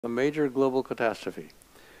a major global catastrophe.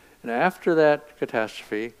 And after that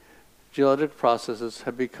catastrophe, geologic processes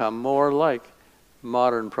have become more like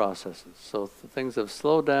modern processes. So things have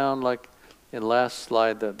slowed down, like in last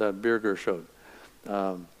slide that Birger showed.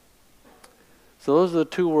 So those are the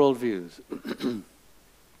two worldviews.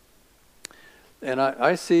 And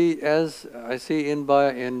I see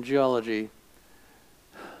in geology,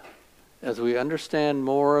 as we understand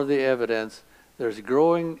more of the evidence, there's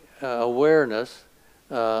growing awareness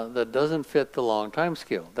that doesn't fit the long time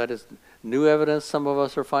scale. That is new evidence some of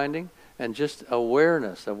us are finding, and just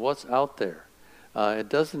awareness of what's out there. It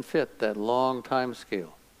doesn't fit that long time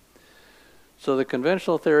scale. So the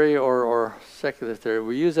conventional theory or secular theory,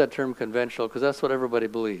 we use that term conventional because that's what everybody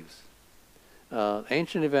believes.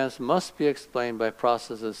 Ancient events must be explained by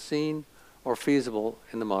processes seen or feasible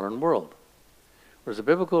in the modern world. Whereas a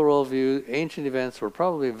biblical worldview, ancient events were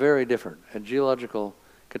probably very different, a geological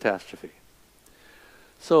catastrophe.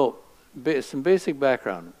 So, some basic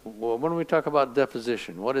background. When we talk about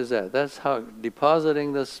deposition, what is that? That's how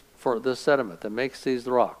depositing this sediment that makes these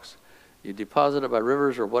rocks. You deposit it by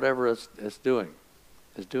rivers or whatever it's doing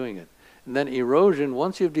it. And then erosion,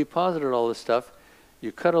 once you've deposited all this stuff,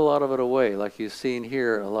 you cut a lot of it away. Like you've seen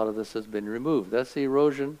here, a lot of this has been removed. That's the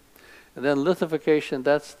erosion. And then lithification,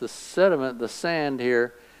 that's the sediment, the sand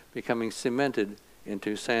here, becoming cemented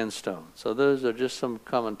into sandstone. So those are just some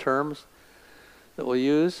common terms that we'll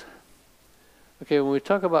use. Okay, when we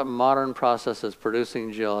talk about modern processes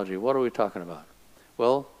producing geology, what are we talking about?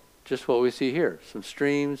 Well, just what we see here. Some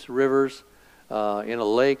streams, rivers, in a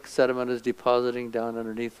lake, sediment is depositing down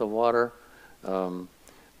underneath the water.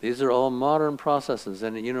 These are all modern processes.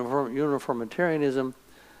 And in uniformitarianism,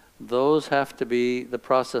 those have to be the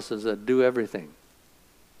processes that do everything.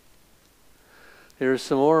 Here's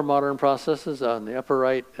some more modern processes on the upper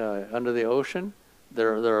right, under the ocean.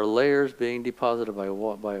 There are layers being deposited by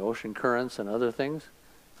ocean currents and other things.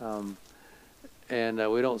 And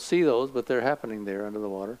we don't see those, but they're happening there under the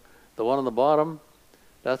water. The one on the bottom,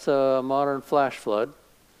 that's a modern flash flood.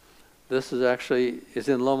 This is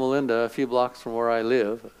in Loma Linda, a few blocks from where I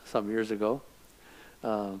live, some years ago.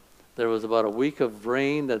 There was about a week of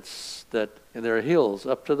rain and there are hills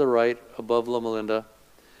up to the right above Loma Linda.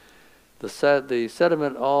 The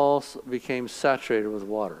sediment all became saturated with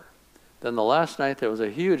water. Then the last night there was a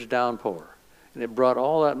huge downpour, and it brought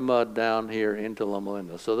all that mud down here into Loma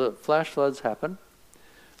Linda. So the flash floods happen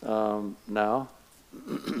now,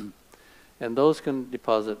 and those can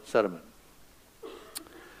deposit sediment.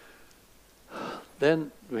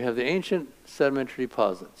 Then we have the ancient sedimentary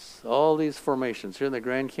deposits. All these formations. Here in the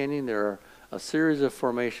Grand Canyon, there are a series of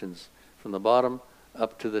formations from the bottom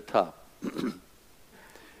up to the top.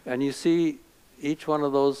 And you see each one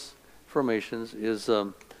of those formations is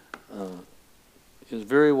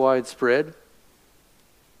very widespread.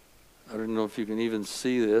 I don't know if you can even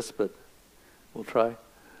see this, but we'll try.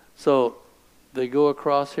 So they go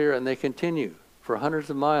across here and they continue for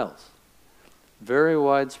hundreds of miles. Very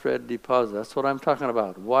widespread deposits. That's what I'm talking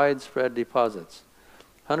about. Widespread deposits.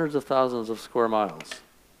 Hundreds of thousands of square miles.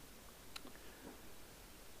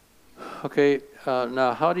 Okay,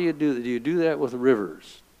 now how do you do that? Do you do that with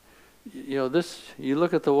rivers? You know, you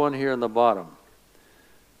look at the one here on the bottom.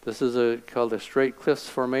 This is called a Straight Cliffs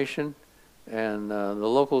Formation, and the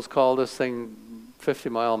locals call this thing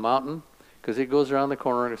 50-mile mountain because it goes around the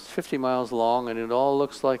corner and it's 50 miles long, and it all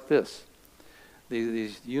looks like this.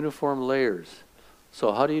 These uniform layers.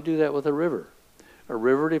 So how do you do that with a river? A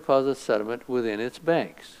river deposits sediment within its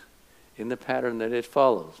banks in the pattern that it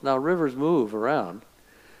follows. Now rivers move around.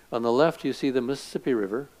 On the left you see the Mississippi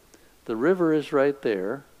River. The river is right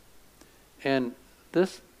there, and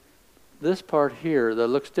this part here that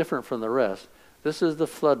looks different from the rest, this is the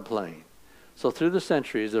floodplain. So through the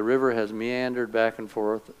centuries, the river has meandered back and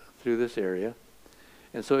forth through this area.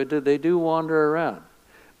 And so they do wander around.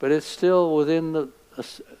 But it's still within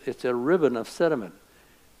it's a ribbon of sediment.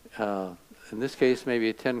 In this case,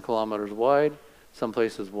 maybe 10 kilometers wide, some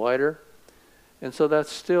places wider. And so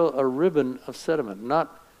that's still a ribbon of sediment,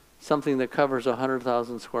 not something that covers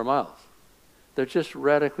 100,000 square miles. They're just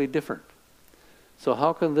radically different. So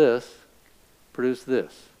how can this produce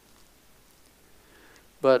this?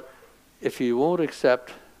 But if you won't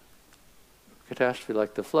accept catastrophe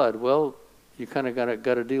like the flood, well, you kind of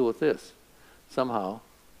got to deal with this somehow.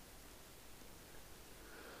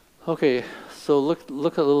 Okay, so look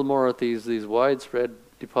a little more at these widespread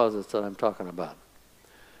deposits that I'm talking about.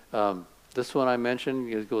 This one I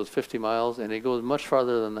mentioned, it goes 50 miles, and it goes much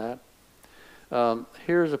farther than that.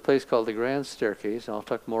 Here's a place called the Grand Staircase, and I'll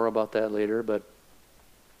talk more about that later, but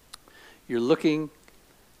you're looking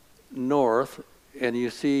north, and you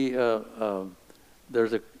see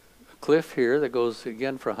there's cliff here that goes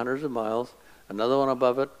again for hundreds of miles, another one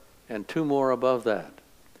above it, and two more above that.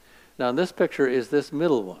 Now in this picture is this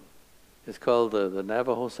middle one. It's called the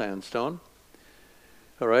Navajo sandstone.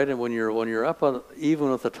 All right, and when you're up on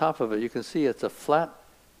even with the top of it, you can see it's a flat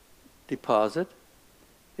deposit.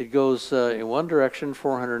 It goes in one direction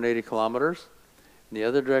 480 kilometers, in the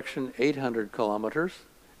other direction 800 kilometers,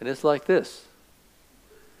 and it's like this.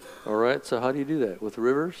 All right, so how do you do that? With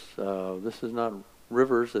rivers? This is not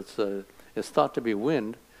rivers, it's thought to be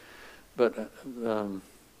wind, but and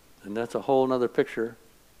that's a whole other picture.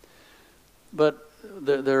 But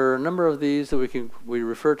there are a number of these that we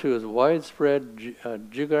refer to as widespread,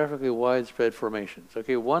 geographically widespread formations.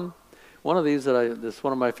 Okay, one of these this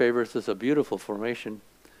one of my favorites is a beautiful formation.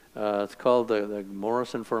 It's called the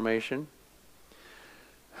Morrison Formation,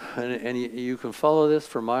 and you can follow this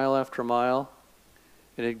for mile after mile,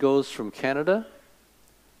 and it goes from Canada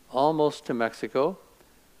almost to Mexico,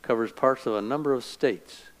 covers parts of a number of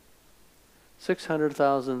states.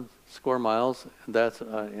 600,000 square miles, that's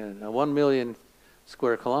 1 million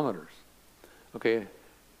square kilometers. Okay,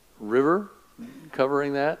 river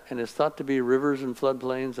covering that, and it's thought to be rivers and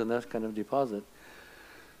floodplains and that kind of deposit.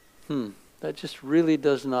 That just really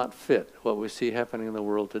does not fit what we see happening in the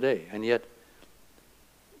world today. And yet,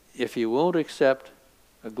 if you won't accept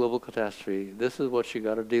a global catastrophe, this is what you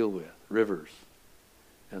got to deal with, rivers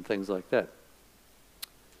and things like that.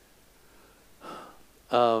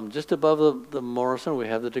 Just above the Morrison, we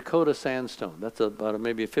have the Dakota sandstone. That's about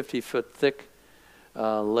maybe a 50-foot thick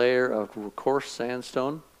layer of coarse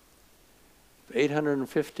sandstone,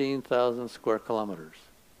 815,000 square kilometers.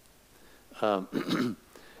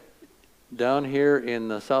 Down here in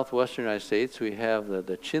the southwestern United States, we have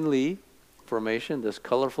the Chinle Formation, this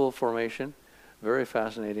colorful formation, very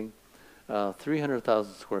fascinating,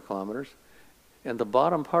 300,000 square kilometers. And the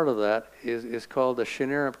bottom part of that is called the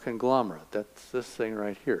Cheniere conglomerate. That's this thing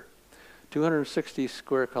right here. 260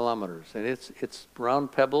 square kilometers. And it's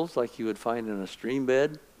round pebbles like you would find in a stream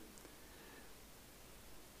bed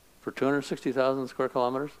for 260,000 square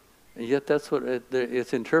kilometers. And yet that's what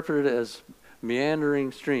it's interpreted as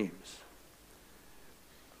meandering streams.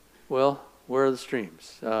 Well, where are the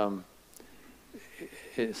streams?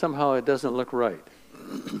 Somehow it doesn't look right.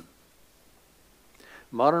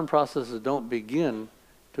 Modern processes don't begin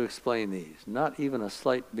to explain these, not even a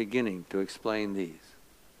slight beginning to explain these.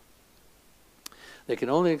 They can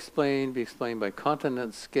only be explained by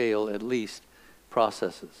continent scale, at least,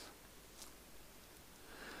 processes.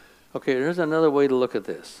 Okay, here's another way to look at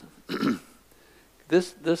this.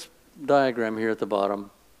 This diagram here at the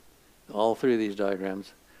bottom, all three of these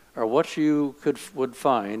diagrams, are what you would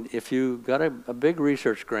find if you got a big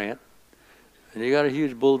research grant and you got a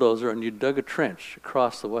huge bulldozer and you dug a trench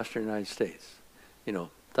across the western United States,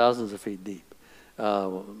 thousands of feet deep. I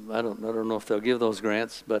don't know if they'll give those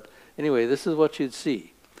grants, but anyway, this is what you'd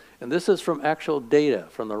see. And this is from actual data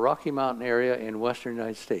from the Rocky Mountain area in western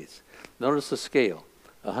United States. Notice the scale,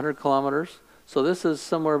 100 kilometers. So this is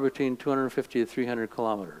somewhere between 250 to 300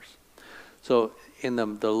 kilometers. So in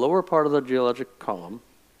the lower part of the geologic column,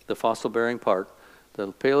 the fossil-bearing part,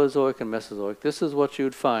 the Paleozoic and Mesozoic, this is what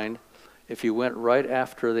you'd find if you went right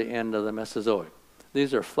after the end of the Mesozoic.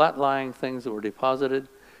 These are flat-lying things that were deposited,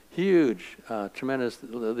 huge, tremendous,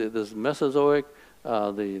 this Mesozoic,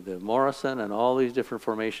 the Morrison, and all these different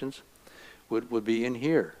formations would be in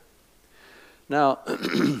here. Now,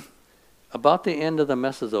 about the end of the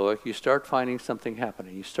Mesozoic, you start finding something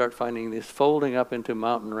happening. You start finding this folding up into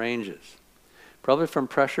mountain ranges, probably from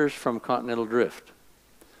pressures from continental drift,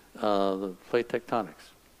 the plate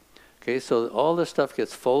tectonics. Okay, so all this stuff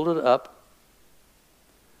gets folded up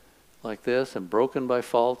like this and broken by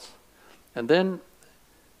faults. And then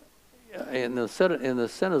in the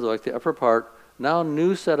Cenozoic, the upper part, now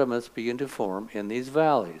new sediments begin to form in these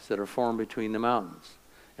valleys that are formed between the mountains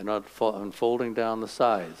and unfolding down the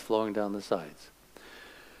sides, flowing down the sides.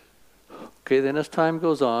 Okay, then as time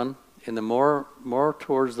goes on, in the more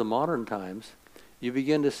towards the modern times, you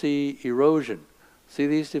begin to see erosion. See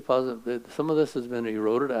these deposits, some of this has been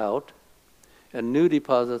eroded out and new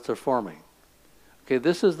deposits are forming. Okay,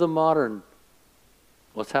 this is the modern,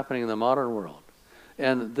 what's happening in the modern world.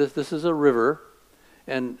 And this is a river,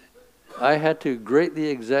 and I had to greatly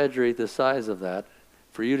exaggerate the size of that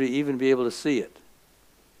for you to even be able to see it.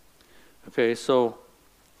 Okay, so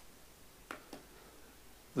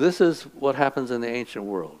this is what happens in the ancient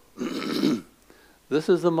world. This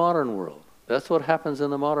is the modern world. That's what happens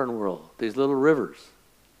in the modern world, these little rivers.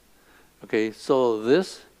 Okay, so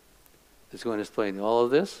this is going to explain all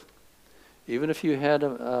of this. Even if you had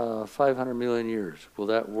 500 million years, will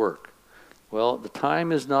that work? Well, the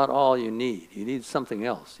time is not all you need. You need something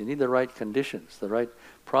else. You need the right conditions, the right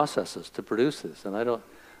processes to produce this. And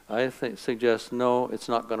suggest no, it's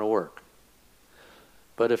not going to work.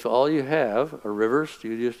 But if all you have are rivers,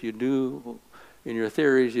 you do, in your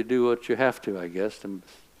theories, you do what you have to, I guess.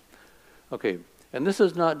 Okay, and this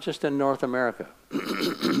is not just in North America.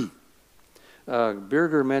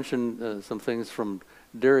 Birger mentioned some things from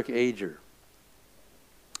Derek Ager.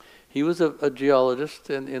 He was a geologist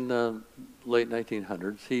in the late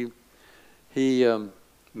 1900s. He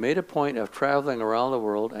made a point of traveling around the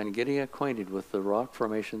world and getting acquainted with the rock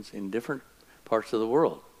formations in different parts of the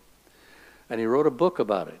world. And he wrote a book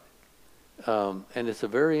about it. And it's a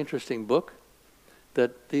very interesting book,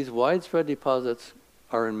 that these widespread deposits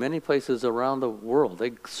are in many places around the world.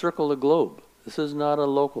 They circle the globe. This is not a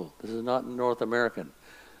local. This is not North American.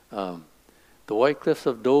 The White Cliffs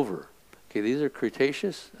of Dover. Okay, these are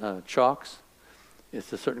Cretaceous chalks.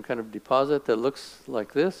 It's a certain kind of deposit that looks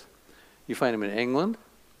like this. You find them in England,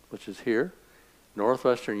 which is here,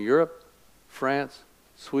 northwestern Europe, France,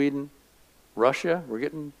 Sweden, Russia. We're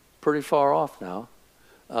getting pretty far off now.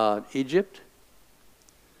 Egypt,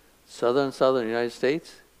 southern United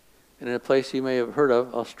States, and in a place you may have heard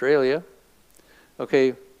of, Australia.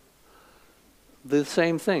 Okay, the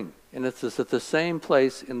same thing, and it's at the same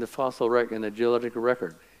place in the fossil record, in the geological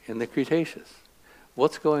record, in the Cretaceous.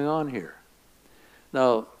 What's going on here?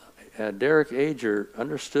 Now, Derek Ager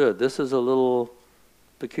understood this is a little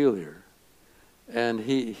peculiar, and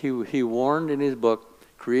he warned in his book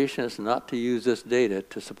creationists not to use this data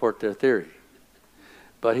to support their theory.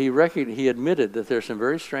 But he admitted that there's some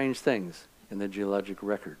very strange things in the geologic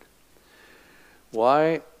record.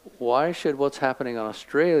 Why should what's happening in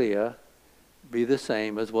Australia be the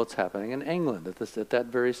same as what's happening in England at that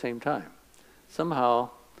very same time?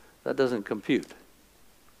 Somehow that doesn't compute.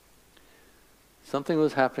 Something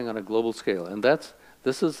was happening on a global scale, and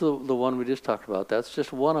this is the one we just talked about. That's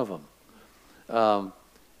just one of them,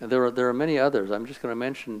 and there are many others. I'm just going to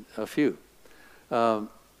mention a few.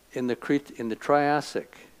 In the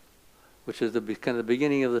Triassic, which is kind of the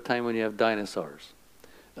beginning of the time when you have dinosaurs,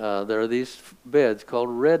 there are these beds called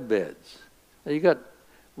red beds. Now, you got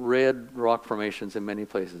red rock formations in many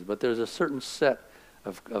places, but there's a certain set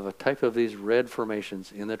of a type of these red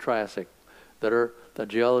formations in the Triassic that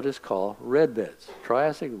geologists call red beds.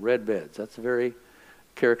 Triassic red beds. That's very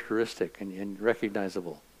characteristic and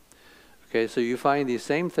recognizable. Okay, so you find these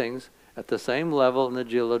same things at the same level in the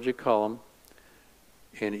geologic column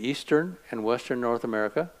in eastern and western North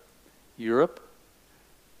America, Europe,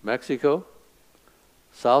 Mexico,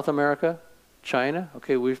 South America, China.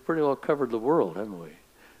 Okay, we've pretty well covered the world, haven't we?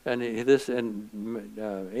 And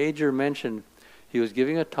Ager mentioned he was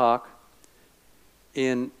giving a talk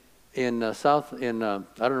I don't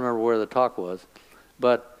remember where the talk was,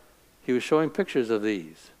 but he was showing pictures of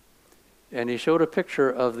these. And he showed a picture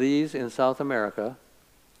of these in South America,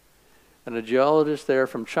 and a geologist there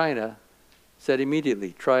from China said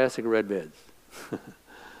immediately, Triassic red beds.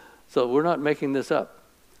 So we're not making this up.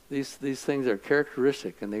 These things are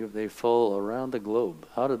characteristic, and they fall around the globe.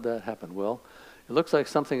 How did that happen? Well, it looks like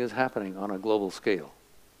something is happening on a global scale.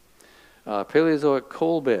 Paleozoic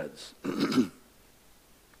coal beds.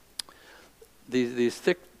 These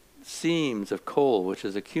thick seams of coal, which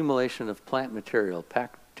is accumulation of plant material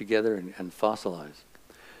packed together and fossilized.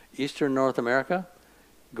 Eastern North America,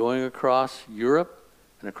 going across Europe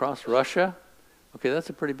and across Russia. Okay, that's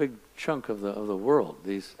a pretty big chunk of the world,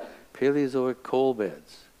 these Paleozoic coal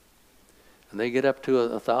beds. And they get up to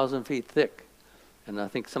 1,000 feet thick. And I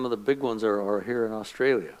think some of the big ones are here in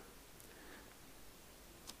Australia.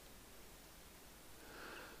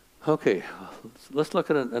 Okay, let's look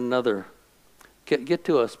at another, get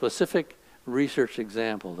to a specific research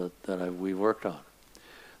example that we worked on.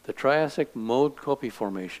 The Triassic Moenkopi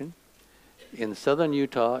Formation in southern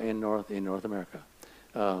Utah in North America.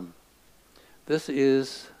 This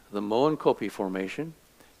is the Moenkopi Formation.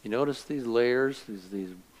 You notice these layers,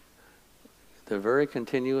 they're very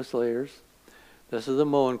continuous layers. This is the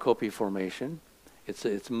Moenkopi Formation. It's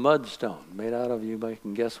mudstone made out of, you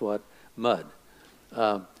can guess what, mud.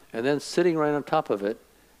 And then sitting right on top of it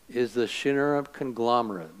is the Shinera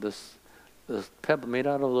conglomerate, this pebble made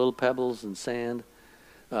out of little pebbles and sand.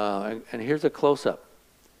 And here's a close-up.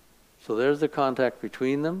 So there's the contact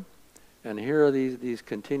between them, and here are these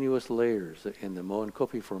continuous layers in the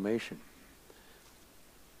Moenkopi Formation.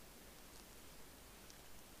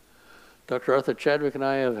 Dr. Arthur Chadwick and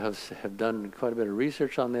I have done quite a bit of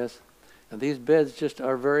research on this, and these beds just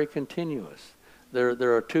are very continuous.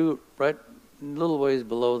 There are two right little ways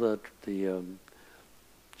below the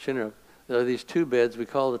Shinera. There are these two beds we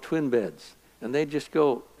call the twin beds, and they just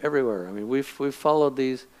go everywhere. I mean, we've followed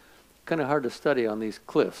these, kind of hard to study on these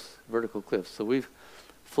cliffs, vertical cliffs. So we've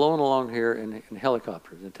flown along here in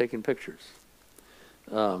helicopters and taken pictures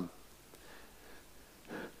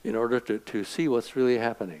in order to see what's really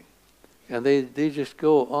happening. And they just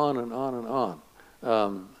go on and on and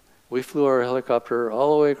on. We flew our helicopter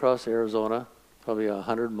all the way across Arizona, probably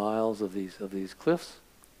 100 miles of these cliffs.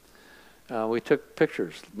 We took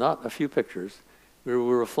pictures, not a few pictures. We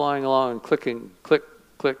were flying along and clicking, click,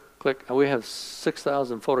 click, click, and we have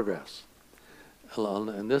 6,000 photographs.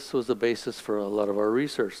 And this was the basis for a lot of our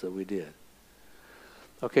research that we did.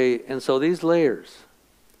 Okay, and so these layers,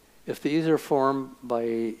 if these are formed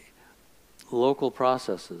by local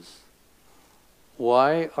processes,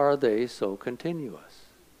 why are they so continuous?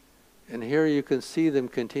 And here you can see them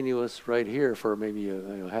continuous right here for maybe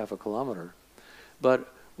half a kilometer.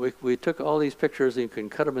 But we took all these pictures, and you can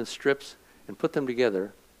cut them in strips and put them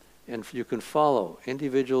together, and you can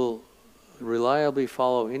reliably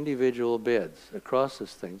follow individual beds across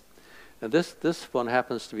this thing. And this one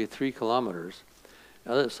happens to be 3 kilometers.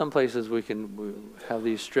 Now, some places we have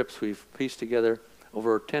these strips we've pieced together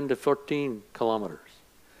over 10 to 14 kilometers.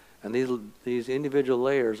 And these individual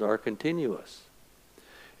layers are continuous.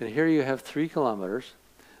 And here you have 3 kilometers.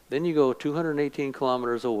 Then you go 218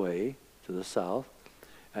 kilometers away to the south,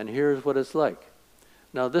 and here's what it's like.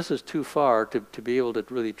 Now, this is too far to be able to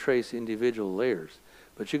really trace individual layers,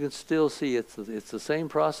 but you can still see it's the same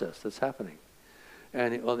process that's happening.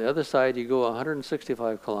 And on the other side, you go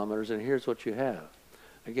 165 kilometers, and here's what you have.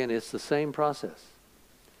 Again, it's the same process.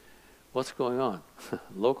 What's going on?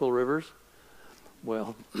 Local rivers?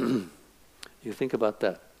 Well, you think about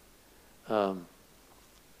that.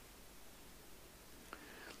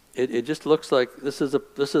 It just looks like this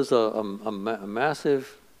is a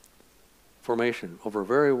massive formation over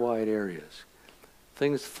very wide areas.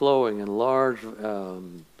 Things flowing in large,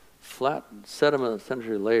 flat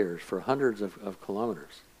sedimentary layers for hundreds of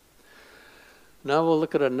kilometers. Now we'll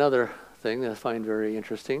look at another thing that I find very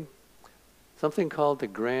interesting. Something called the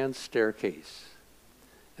Grand Staircase.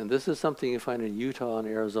 And this is something you find in Utah and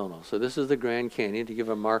Arizona. So this is the Grand Canyon, to give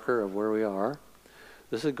a marker of where we are.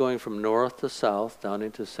 This is going from north to south down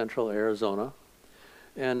into central Arizona.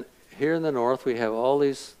 And here in the north we have all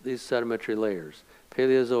these sedimentary layers: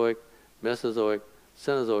 Paleozoic, Mesozoic,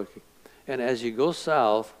 Cenozoic. And as you go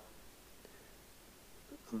south,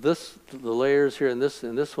 the layers here in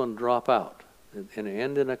this one drop out and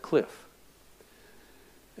end in a cliff.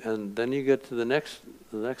 And then you get to the next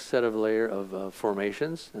set of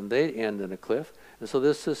formations, and they end in a cliff. And so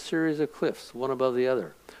this is a series of cliffs, one above the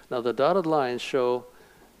other. Now the dotted lines show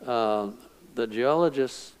the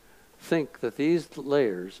geologists think that these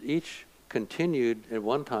layers each continued at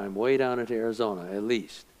one time way down into Arizona, at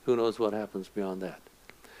least. Who knows what happens beyond that?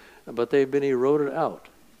 But they've been eroded out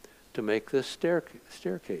to make this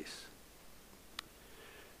staircase.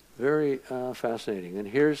 Very fascinating. And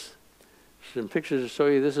here's some pictures to show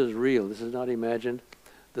you this is real. This is not imagined.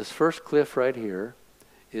 This first cliff right here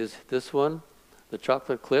is this one, the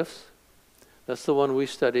Chocolate Cliffs. That's the one we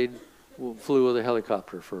studied, flew with a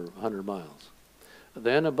helicopter for 100 miles.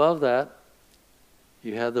 Then above that,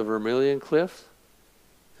 you have the Vermilion Cliffs,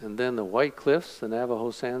 and then the White Cliffs, the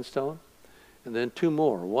Navajo Sandstone, and then 2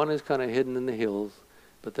 more. One is kind of hidden in the hills,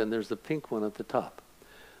 but then there's the pink one at the top.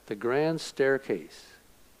 The Grand Staircase.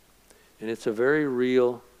 And it's a very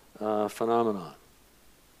real phenomenon.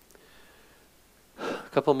 A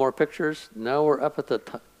couple more pictures. Now we're up at the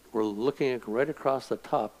top. We're looking at right across the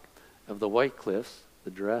top of the White Cliffs,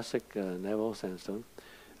 the Jurassic Navajo Sandstone.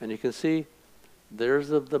 And you can see there's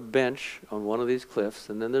the bench on one of these cliffs,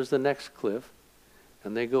 and then there's the next cliff,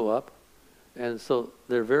 and they go up. And so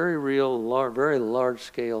they're very real, very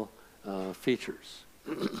large-scale features.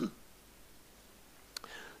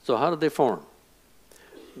 So how did they form?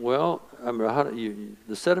 Well, I mean, how you got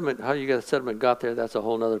the sediment got there, that's a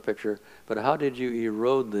whole other picture. But how did you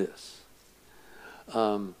erode this?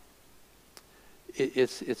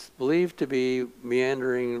 It's believed to be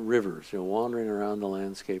meandering rivers, wandering around the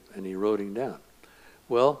landscape and eroding down.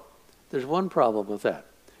 Well, there's one problem with that.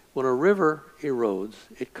 When a river erodes,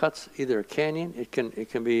 it cuts either a canyon.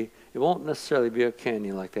 It won't necessarily be a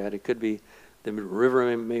canyon like that. It could be the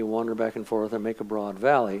river may wander back and forth and make a broad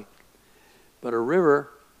valley. But a river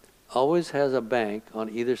always has a bank on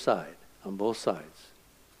either side, on both sides.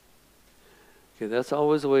 Okay, that's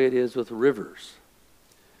always the way it is with rivers.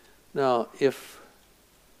 Now, if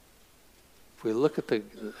we look at the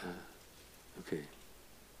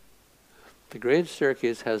Grand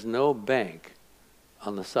Staircase has no bank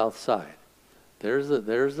on the south side. There's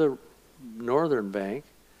the northern bank.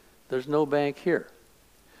 There's no bank here.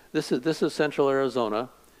 this is central Arizona,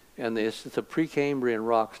 and it's the Precambrian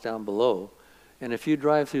rocks down below. And if you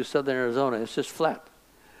drive through southern Arizona, it's just flat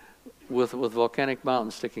with volcanic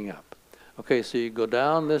mountains sticking up. Okay, so you go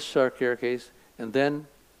down this staircase, and then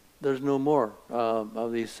there's no more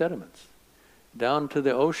of these sediments. Down to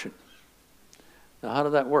the ocean. Now, how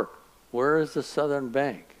did that work? Where is the southern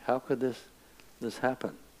bank? How could this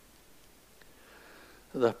happen?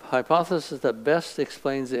 The hypothesis that best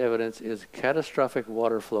explains the evidence is catastrophic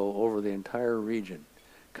water flow over the entire region,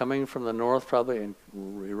 coming from the north probably and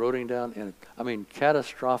eroding down. And I mean,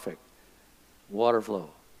 catastrophic water flow,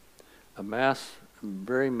 a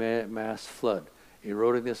very mass flood,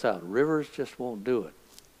 eroding this out. Rivers just won't do it.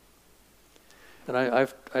 And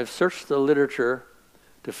I've searched the literature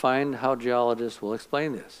to find how geologists will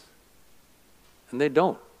explain this, and they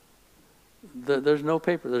don't. There's no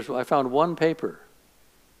paper. I found one paper,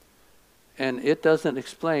 and it doesn't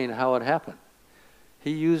explain how it happened.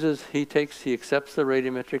 He accepts the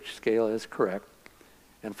radiometric scale as correct,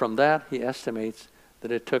 and from that he estimates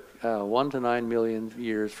that it took 1 to 9 million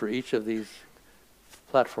years for each of these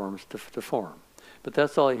platforms to form. But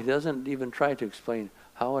that's all. He doesn't even try to explain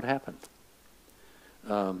how it happened.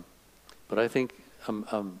 But I think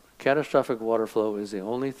catastrophic water flow is the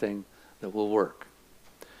only thing that will work.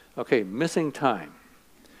 Okay, missing time.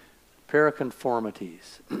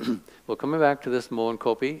 Paraconformities. Well, coming back to this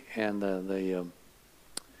Moenkopi and the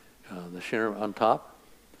Shinner on top.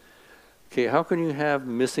 Okay, how can you have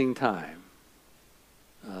missing time?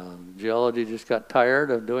 Geology just got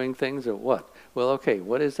tired of doing things, or what? Well, okay,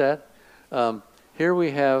 what is that? Here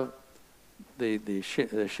we have the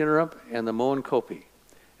Shinnerup and the Moenkopi,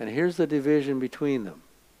 and here's the division between them.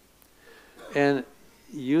 And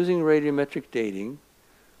using radiometric dating,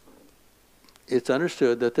 it's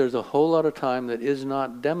understood that there's a whole lot of time that is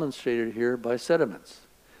not demonstrated here by sediments.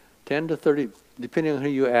 10 to 30, depending on who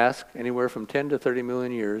you ask, anywhere from 10 to 30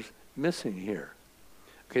 million years missing here.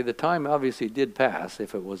 Okay, the time obviously did pass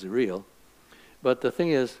if it was real, but the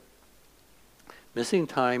thing is, missing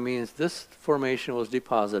time means this formation was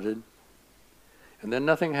deposited, and then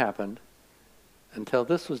nothing happened until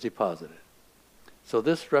this was deposited. So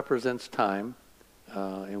this represents time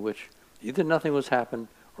in which either nothing was happened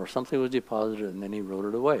or something was deposited and then he wrote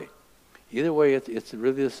it away. Either way, it's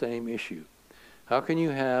really the same issue. How can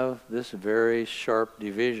you have this very sharp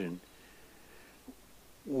division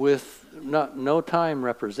with no time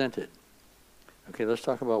represented? Okay, let's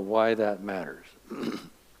talk about why that matters.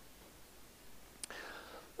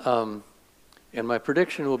 And my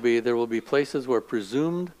prediction will be there will be places where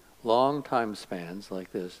presumed long time spans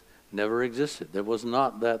like this never existed. There was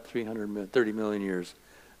not that 330 million years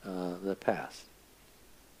that passed.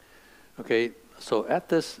 Okay, so at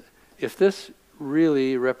this, if this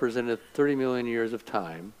really represented 30 million years of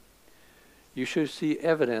time, you should see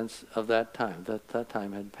evidence of that time, that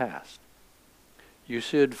time had passed. You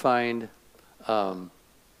should find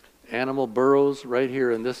animal burrows right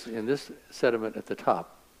here in this sediment at the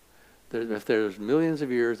top. If there's millions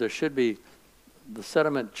of years, there should be the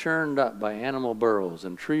sediment churned up by animal burrows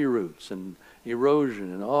and tree roots and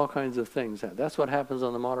erosion and all kinds of things. That's what happens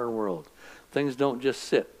on the modern world. Things don't just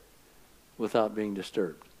sit without being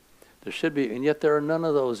disturbed. There should be, and yet there are none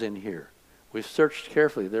of those in here. We've searched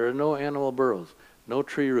carefully. There are no animal burrows, no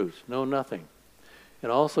tree roots, no nothing.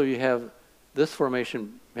 And also you have, this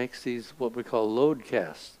formation makes these what we call load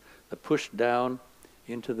casts that push down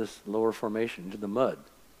into this lower formation, into the mud.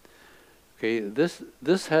 Okay,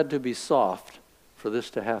 this had to be soft for this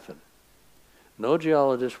to happen. No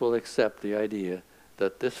geologist will accept the idea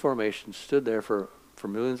that this formation stood there for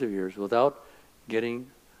millions of years without getting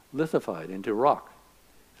lithified into rock,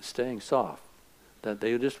 staying soft. That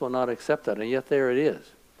they just will not accept that, and yet there it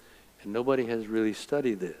is. And nobody has really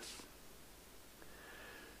studied this.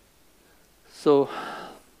 So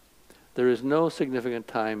there is no significant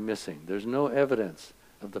time missing. There's no evidence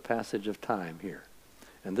of the passage of time here.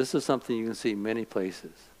 And this is something you can see many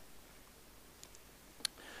places.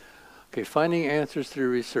 Okay, finding answers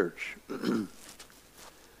through research.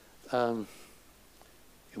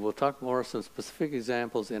 We'll talk more some specific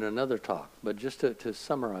examples in another talk, but just to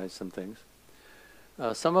summarize some things.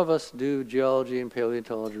 Some of us do geology and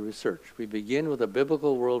paleontology research. We begin with a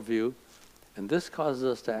biblical worldview, and this causes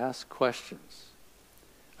us to ask questions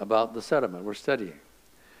about the sediment we're studying.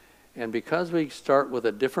 And because we start with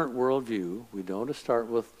a different worldview, we don't start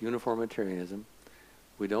with uniformitarianism,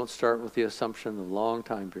 we don't start with the assumption of long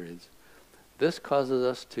time periods. This causes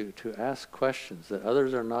us to ask questions that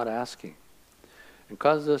others are not asking. And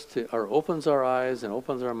causes us or opens our eyes and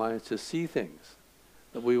opens our minds to see things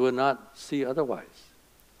that we would not see otherwise.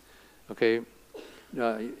 Okay,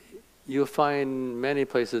 you you'll find many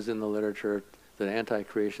places in the literature, the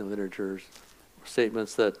anti-creation literatures,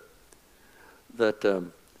 statements that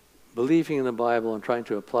believing in the Bible and trying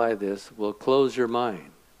to apply this will close your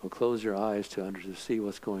mind, will close your eyes to see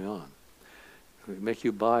what's going on. It will make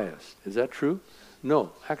you biased. Is that true?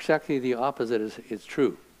 No, exactly the opposite is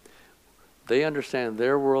true. They understand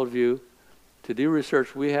their worldview. To do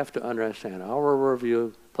research, we have to understand our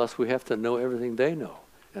worldview, plus we have to know everything they know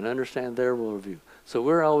and understand their worldview. So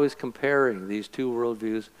we're always comparing these two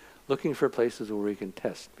worldviews, looking for places where we can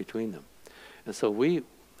test between them. And so we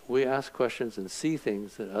ask questions and see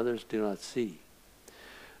things that others do not see.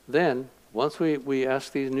 Then, once we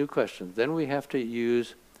ask these new questions, then we have to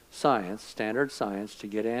use science, standard science, to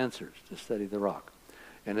get answers, to study the rock.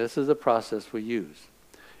 And this is the process we use.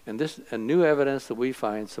 And new evidence that we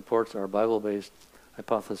find supports our Bible-based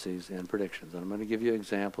hypotheses and predictions. And I'm going to give you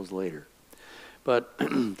examples later. But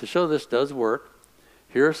to show this does work,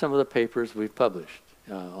 here are some of the papers we've published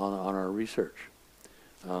on our research.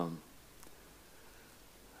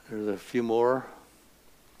 There's a few more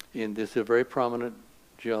in this very prominent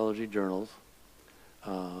geology journals,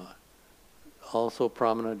 also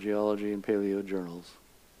prominent geology and paleo journals.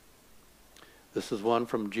 This is one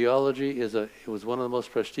from Geology. It was one of the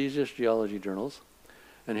most prestigious geology journals.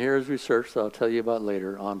 And here is research that I'll tell you about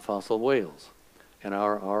later on fossil whales and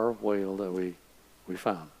our whale that we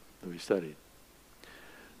found, that we studied.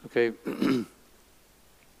 Okay.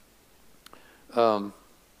 The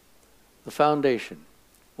foundation.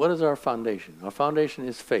 What is our foundation? Our foundation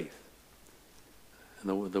is faith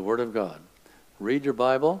and the Word of God. Read your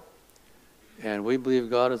Bible, and we believe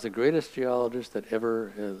God is the greatest geologist that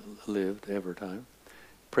ever lived, ever time.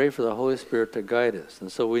 Pray for the Holy Spirit to guide us.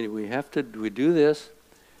 And so we do this,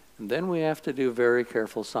 and then we have to do very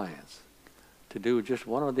careful science. To do just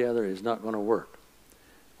one or the other is not going to work.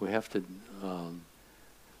 We have to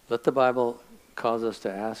let the Bible cause us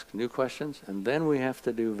to ask new questions, and then we have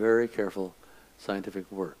to do very careful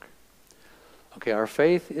scientific work. Okay, our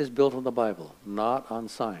faith is built on the Bible, not on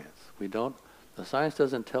science. The science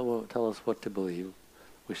doesn't tell us what to believe.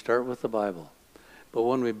 We start with the Bible. But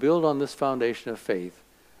when we build on this foundation of faith,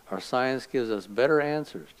 our science gives us better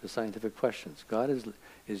answers to scientific questions. God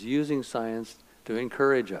is using science to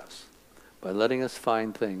encourage us by letting us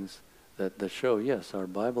find things that show, yes, our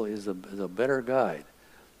Bible is a better guide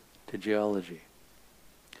to geology.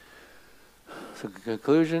 So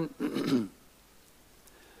conclusion,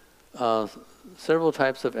 several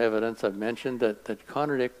types of evidence I've mentioned that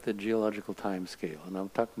contradict the geological time scale. And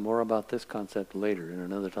I'll talk more about this concept later in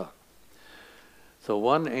another talk. So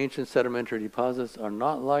one, ancient sedimentary deposits are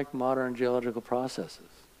not like modern geological processes.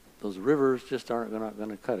 Those rivers just aren't going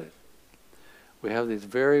to cut it. We have these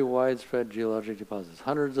very widespread geologic deposits,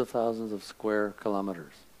 hundreds of thousands of square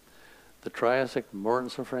kilometers. The Triassic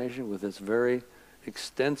Mortensen Formation with its very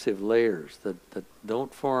extensive layers that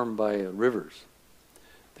don't form by rivers.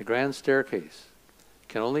 The Grand Staircase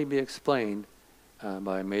can only be explained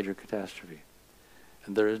by a major catastrophe.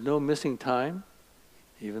 And there is no missing time,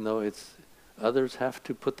 even though others have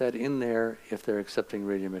to put that in there if they're accepting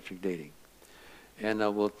radiometric dating. And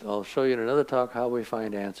I'll show you in another talk how we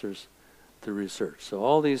find answers through research. So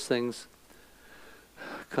all these things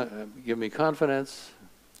give me confidence.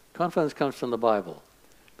 Confidence comes from the Bible.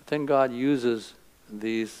 But then God uses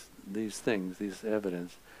these things, these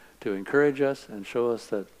evidence, to encourage us and show us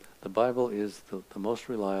that the Bible is the most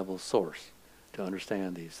reliable source to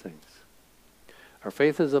understand these things. Our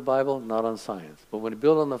faith is the Bible, not on science. But when we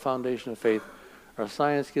build on the foundation of faith, our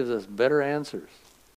science gives us better answers